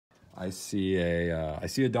I see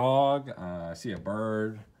a dog. I see a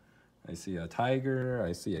bird. I see a tiger.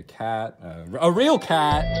 I see a cat. A real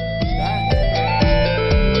cat.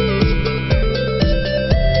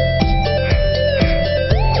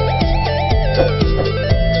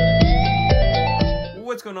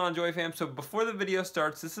 What's going on, Joy fam? So before the video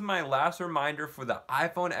starts, this is my last reminder for the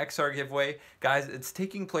iPhone XR giveaway. Guys, it's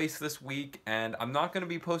taking place this week and I'm not going to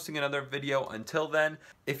be posting another video until then.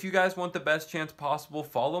 If you guys want the best chance possible,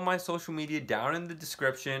 follow my social media down in the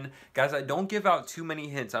description. Guys, I don't give out too many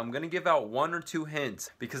hints. I'm going to give out 1 or 2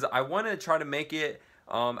 hints because I want to try to make it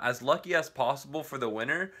as lucky as possible for the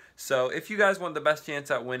winner. So if you guys want the best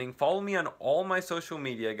chance at winning, follow me on all my social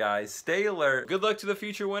media, guys. Stay alert. Good luck to the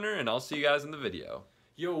future winner, and I'll see you guys in the video.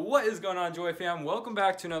 Yo, what is going on, Joy fam? Welcome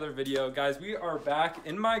back to another video. Guys, we are back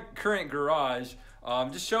in my current garage.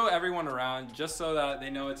 Just show everyone around just so that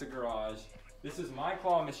they know it's a garage. This is my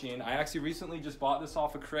claw machine. I actually recently just bought this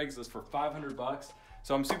off of Craigslist for 500 bucks.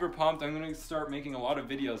 So I'm super pumped. I'm gonna start making a lot of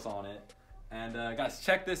videos on it. And guys,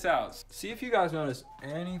 check this out. See if you guys notice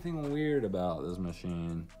anything weird about this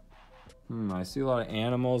machine. I see a lot of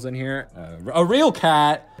animals in here. A real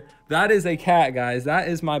cat. That is a cat, guys. That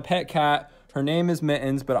is my pet cat. Her name is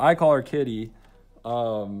Mittens, but I call her Kitty.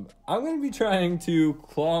 I'm gonna be trying to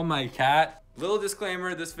claw my cat. Little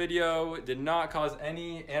disclaimer, this video did not cause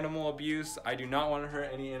any animal abuse. I do not want to hurt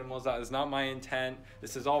any animals. That is not my intent.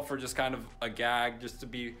 This is all for just kind of a gag, just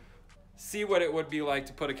to see what it would be like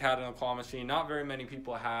to put a cat in a claw machine. Not very many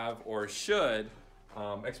people have or should,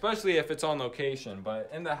 especially if it's on location,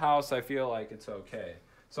 but in the house, I feel like it's okay.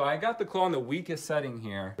 So I got the claw in the weakest setting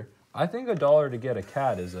here. I think $1 to get a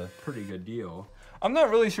cat is a pretty good deal. I'm not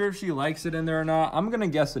really sure if she likes it in there or not. I'm gonna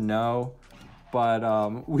guess a no, but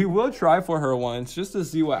we will try for her once just to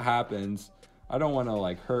see what happens. I don't wanna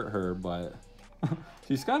like hurt her, but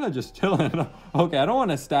she's kind of just chilling. Okay, I don't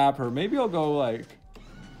wanna stab her. Maybe I'll go like,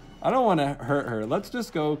 I don't wanna hurt her. Let's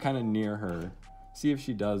just go kind of near her. See if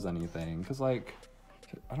she does anything. Cause like,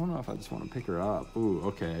 I don't know if I just wanna pick her up. Ooh,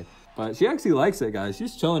 okay. But she actually likes it, guys.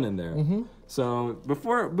 She's chilling in there. So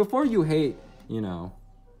before you hate, you know,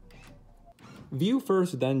 view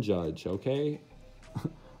first, then judge, okay?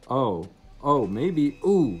 oh, maybe.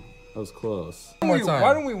 Ooh, that was close.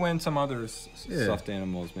 Why don't we win some other stuffed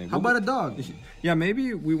animals, maybe? How about a dog? Yeah,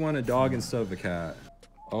 maybe we want a dog instead of a cat.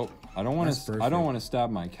 Oh, I don't want to. I don't want to stab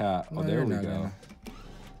my cat. Oh, there we go.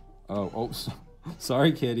 Oh,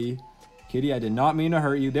 sorry, Kitty. Kitty, I did not mean to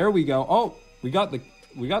hurt you. There we go. Oh, we got the.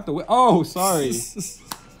 Oh, sorry.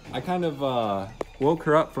 I kind of woke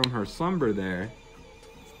her up from her slumber there.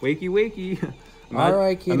 Wakey, wakey. All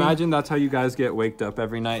right, Kitty. Imagine that's how you guys get waked up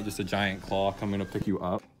every night. Just a giant claw coming to pick you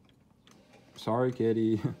up. Sorry,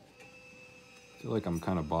 Kitty. I feel like I'm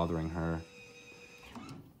kind of bothering her.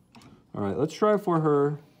 All right, let's try for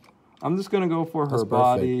her. I'm just going to go for her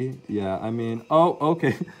body. Yeah, I mean, oh,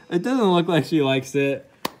 okay. It doesn't look like she likes it.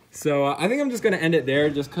 So I think I'm just going to end it there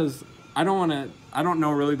just because I don't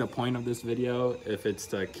know really the point of this video, if it's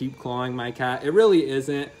to keep clawing my cat. It really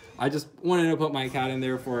isn't. I just wanted to put my cat in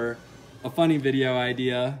there for a funny video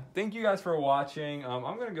idea. Thank you guys for watching. I'm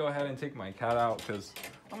gonna go ahead and take my cat out because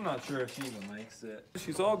I'm not sure if she even likes it.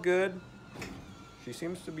 She's all good. She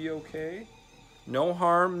seems to be okay. No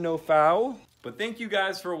harm, no foul. But thank you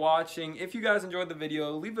guys for watching. If you guys enjoyed the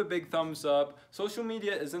video, leave a big thumbs up. Social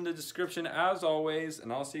media is in the description as always,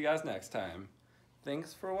 and I'll see you guys next time.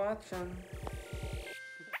 Thanks for watching.